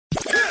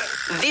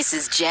This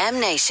is Jam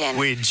Nation.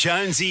 With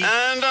Jonesy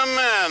and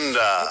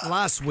Amanda.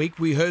 Last week,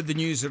 we heard the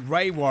news that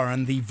Ray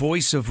Warren, the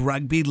voice of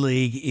rugby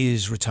league,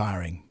 is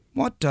retiring.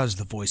 What does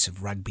the voice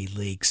of rugby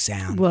league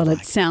sound Well, like?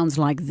 it sounds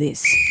like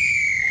this. Here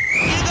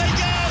they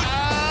go!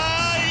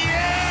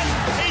 Yes!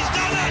 He's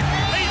done it!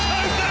 He's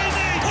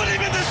Houdini! Put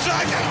him in the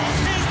second!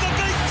 Here's the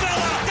big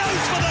fella!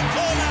 Goes for the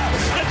corner!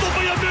 It'll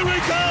be a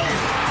miracle!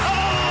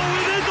 Oh,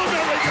 it is a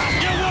miracle!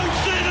 You won't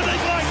see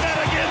anything like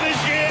that again this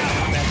year!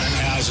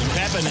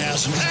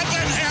 Pappenhausen!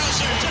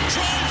 To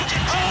try for...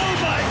 Oh,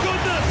 my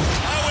goodness!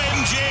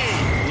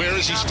 OMG! Where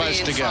is he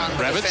supposed to go,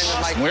 Rabbits?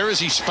 Where is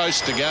he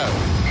supposed to go?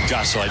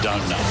 Gus, I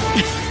don't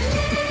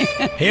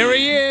know. Here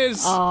he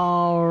is.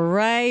 Oh,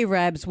 Ray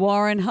Rabs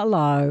Warren,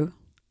 hello.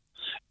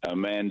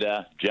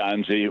 Amanda,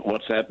 Jonesy,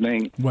 what's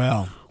happening?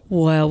 Well,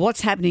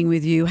 What's happening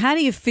with you? How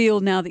do you feel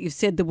now that you've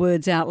said the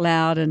words out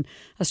loud and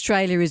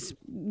Australia is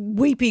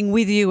weeping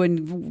with you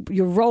and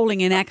you're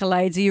rolling in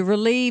accolades? Are you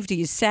relieved? Are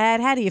you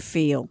sad? How do you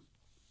feel?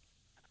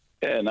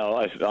 Yeah, no,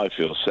 I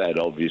feel sad,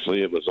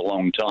 obviously. It was a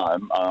long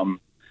time,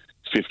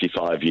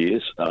 55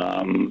 years.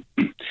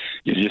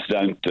 You just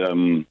don't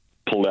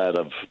pull out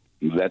of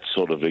that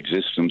sort of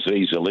existence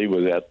easily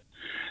without,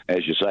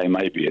 as you say,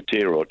 maybe a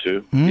tear or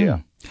two. Yeah.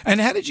 and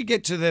how did you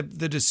get to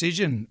the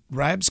decision,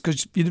 Rabs?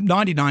 Because you did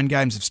 99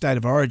 games of State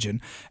of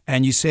Origin,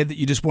 and you said that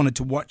you just wanted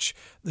to watch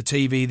the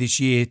TV this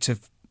year to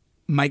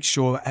make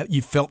sure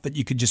you felt that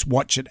you could just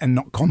watch it and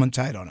not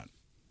commentate on it.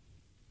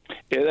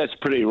 Yeah, that's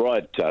pretty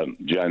right,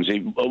 Jonesy.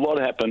 Well, what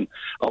happened,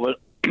 I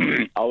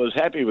was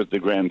happy with the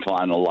grand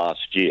final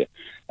last year,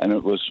 and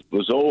it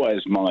was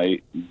always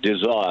my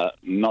desire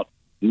not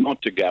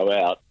to go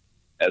out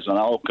as an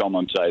old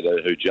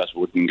commentator who just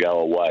wouldn't go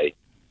away,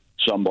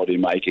 somebody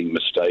making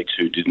mistakes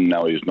who didn't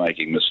know he was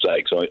making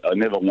mistakes. I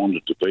never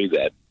wanted to be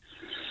that.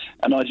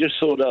 And I just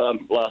thought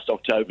last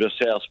October,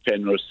 South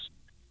Penrith,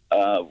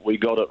 we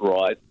got it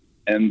right.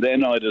 And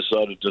then I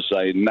decided to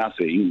say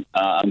nothing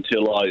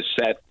until I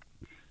sat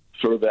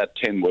for about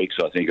 10 weeks,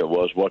 I think it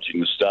was, watching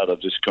the start of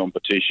this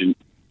competition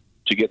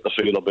to get the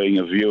feel of being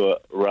a viewer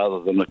rather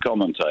than a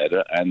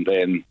commentator. And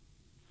then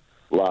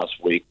last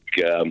week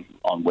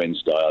on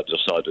Wednesday, I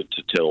decided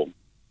to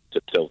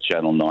tell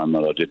Channel 9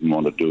 that I didn't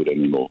want to do it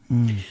anymore.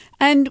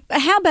 And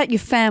how about your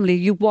family,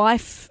 your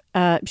wife,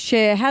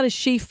 Cher? How does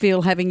she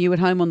feel having you at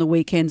home on the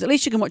weekends? At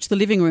least you can watch the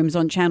living rooms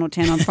on Channel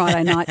 10 on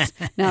Friday nights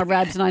now,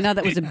 Rabs, and I know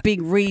that was a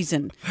big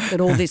reason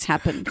that all this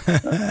happened.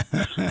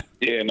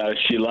 Yeah, no,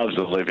 she loves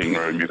the living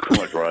room. You're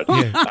quite right.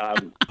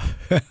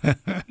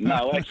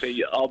 No,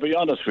 actually, I'll be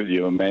honest with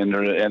you,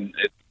 Amanda, and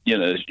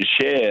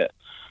Cher,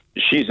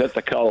 she's at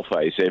the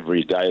coalface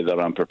every day that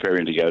I'm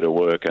preparing to go to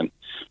work, and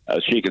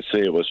she could see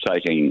it was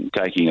taking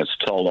its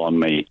toll on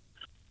me,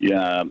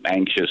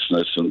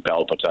 anxiousness and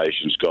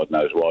palpitations, God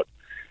knows what,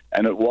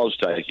 and it was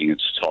taking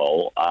its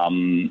toll,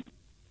 and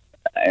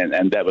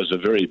that was a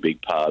very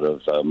big part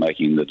of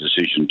making the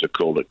decision to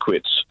call it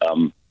quits.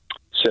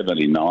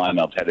 79,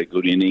 I've had a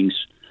good innings.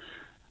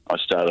 I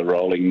started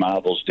rolling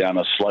marbles down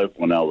a slope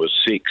when I was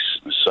 6.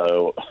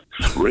 So,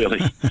 really,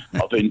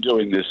 I've been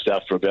doing this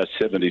stuff for about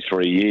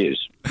 73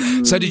 years.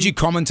 So did you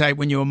commentate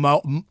when you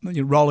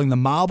were rolling the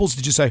marbles?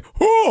 Did you say,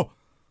 oh,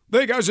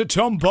 there goes a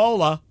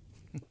tombola?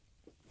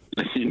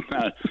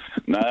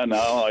 No,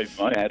 I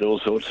had all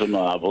sorts of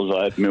marbles.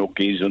 I had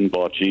milkies and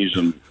boccies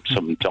and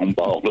some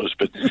tombolas,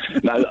 but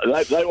no,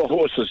 they were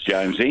horses,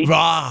 Jonesy.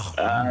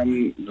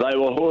 They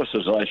were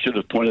horses. I should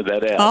have pointed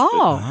that out.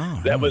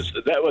 Oh. That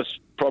was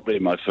probably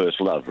my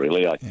first love,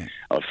 really. I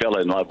fell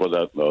in love with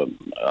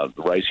a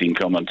racing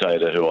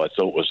commentator who I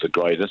thought was the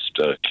greatest,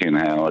 Ken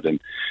Howard,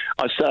 and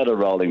I started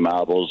rolling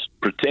marbles,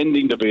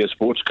 pretending to be a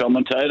sports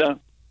commentator,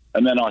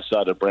 and then I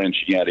started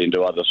branching out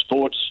into other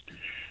sports.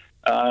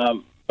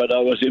 But I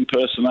was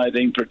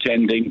impersonating,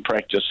 pretending,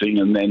 practicing,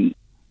 and then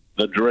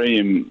the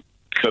dream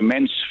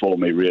commenced for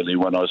me, really,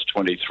 when I was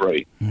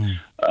 23.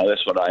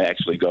 That's when I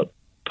actually got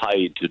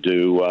paid to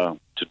do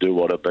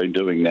what I've been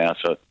doing now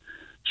for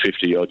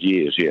 50-odd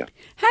years, yeah.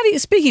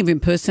 Speaking of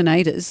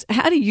impersonators,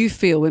 how do you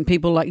feel when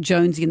people like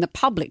Jonesy and the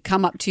public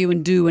come up to you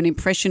and do an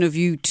impression of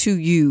you to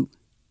you?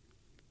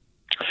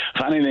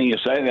 Funny thing you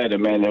say that,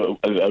 Amanda.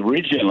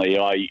 Originally,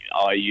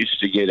 I used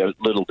to get a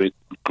little bit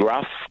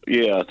gruff.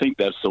 Yeah, I think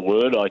that's the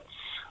word.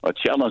 I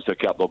challenged a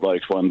couple of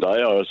blokes one day.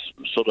 I was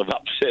sort of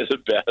upset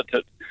about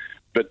it.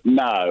 But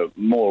no,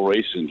 more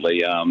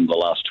recently, the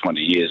last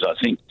 20 years, I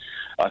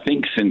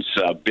think since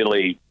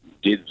Billy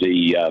did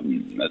the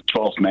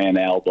 12th Man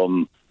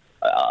album,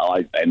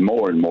 and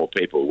more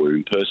people were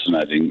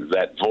impersonating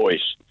that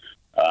voice,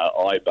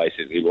 I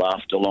basically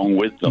laughed along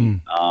with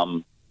them.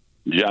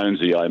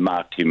 Jonesy, I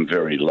marked him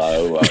very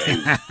low.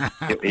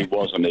 He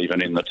wasn't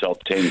even in the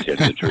top 10, to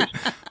tell the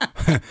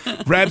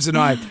truth. Rabs and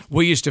I,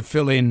 we used to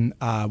fill in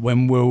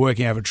when we were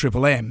working over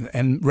Triple M,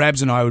 and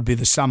Rabs and I would be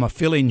the summer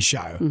fill-in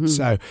show.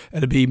 So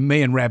it'd be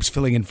me and Rabs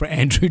filling in for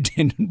Andrew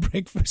Denton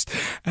breakfast.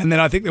 And then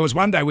I think there was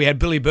one day we had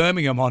Billy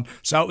Birmingham on,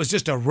 so it was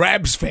just a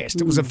Rabs fest.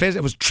 It was a fest.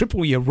 It was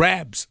triple your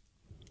Rabs.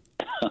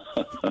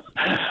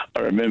 I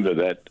remember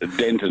that.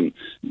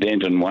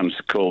 Denton once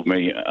called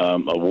me a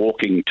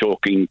walking,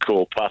 talking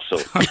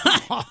corpuscle.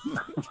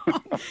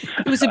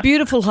 It was a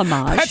beautiful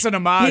homage. That's an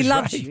homage, He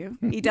loves right? you.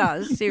 He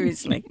does,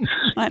 seriously.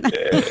 I know.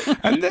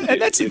 And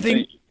that's the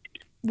thing.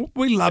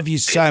 We love you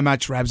so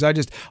much, Rabs.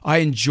 I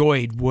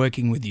enjoyed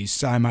working with you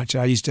so much.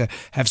 I used to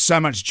have so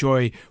much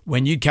joy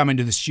when you'd come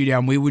into the studio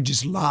and we would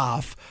just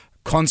laugh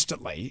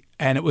constantly,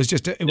 and it was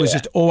just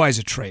always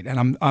a treat.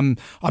 And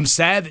I'm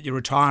sad that you're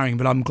retiring,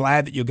 but I'm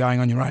glad that you're going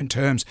on your own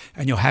terms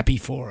and you're happy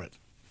for it.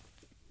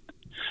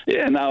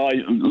 Yeah, no.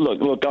 Look.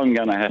 I'm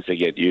going to have to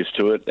get used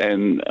to it,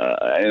 and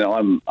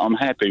I'm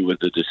happy with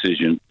the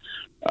decision.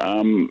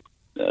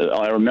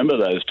 I remember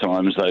those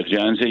times, though,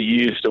 Jonesy.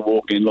 You used to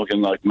walk in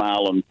looking like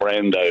Marlon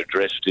Brando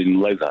dressed in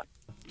leather.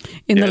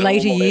 In the You had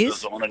later all the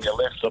years, leathers on, and you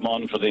left them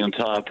on for the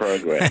entire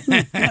program.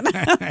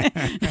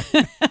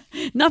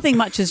 nothing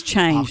much has Oh,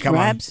 changed, come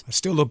Rabs. on. I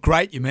still look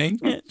great, you mean?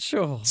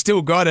 Sure.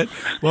 Still got it.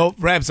 Well,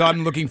 Rabs,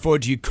 I'm looking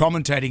forward to you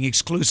commentating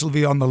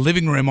exclusively on the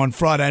living room on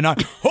Friday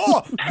night.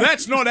 Oh,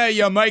 that's not how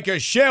you make a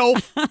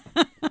shelf.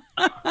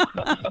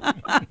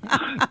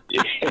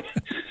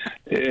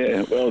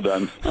 Yeah, well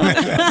done.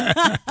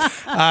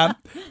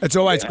 It's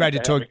always great to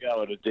talk. Have a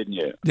go at it, didn't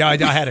you? Yeah, I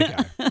had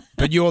to go.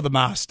 But you're the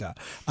master.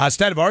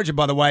 State of Origin,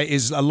 by the way,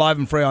 is live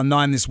and free on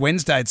 9 this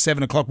Wednesday at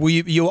 7 o'clock.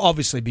 You'll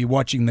obviously be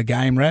watching the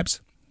game,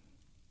 Rabs?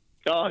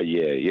 Oh,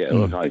 yeah.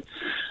 Look,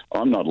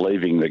 I'm not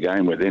leaving the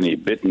game with any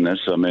bitterness.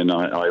 I mean,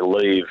 I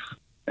leave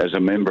as a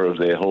member of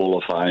their Hall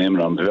of Fame,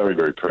 and I'm very,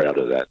 very proud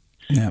of that.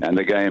 Yeah. And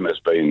the game has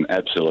been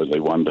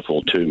absolutely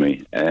wonderful to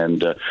me.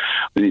 And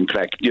in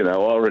fact,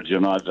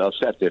 Origin, I've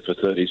sat there for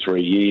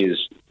 33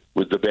 years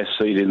with the best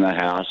seat in the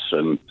house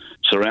and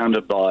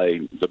surrounded by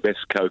the best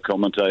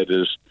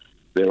co-commentators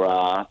there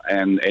are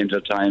and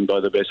entertained by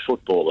the best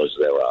footballers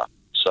there are.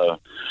 So,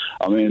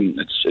 I mean,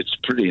 it's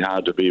pretty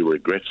hard to be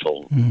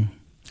regretful.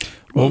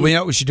 Well, we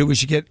know what we should do. We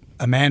should get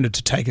Amanda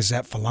to take us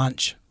out for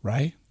lunch,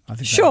 Ray. I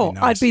think Sure, that'd be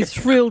nice. I'd be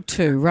thrilled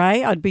to,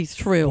 Ray. I'd be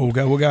thrilled.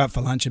 We'll go out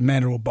for lunch and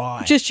Amanda will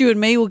buy. Just you and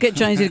me. We'll get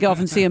Jonesy to go off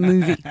and see a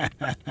movie.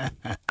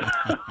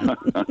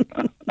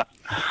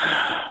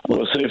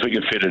 We'll see if we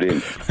can fit it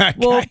in.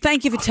 Well,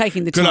 thank you for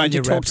taking the Good time on to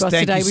you, talk Rabs. to us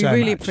Thank today. you We so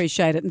really much.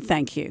 appreciate it, and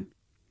thank you.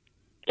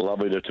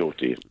 Lovely to talk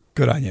to you.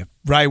 Good on you.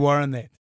 Ray Warren there.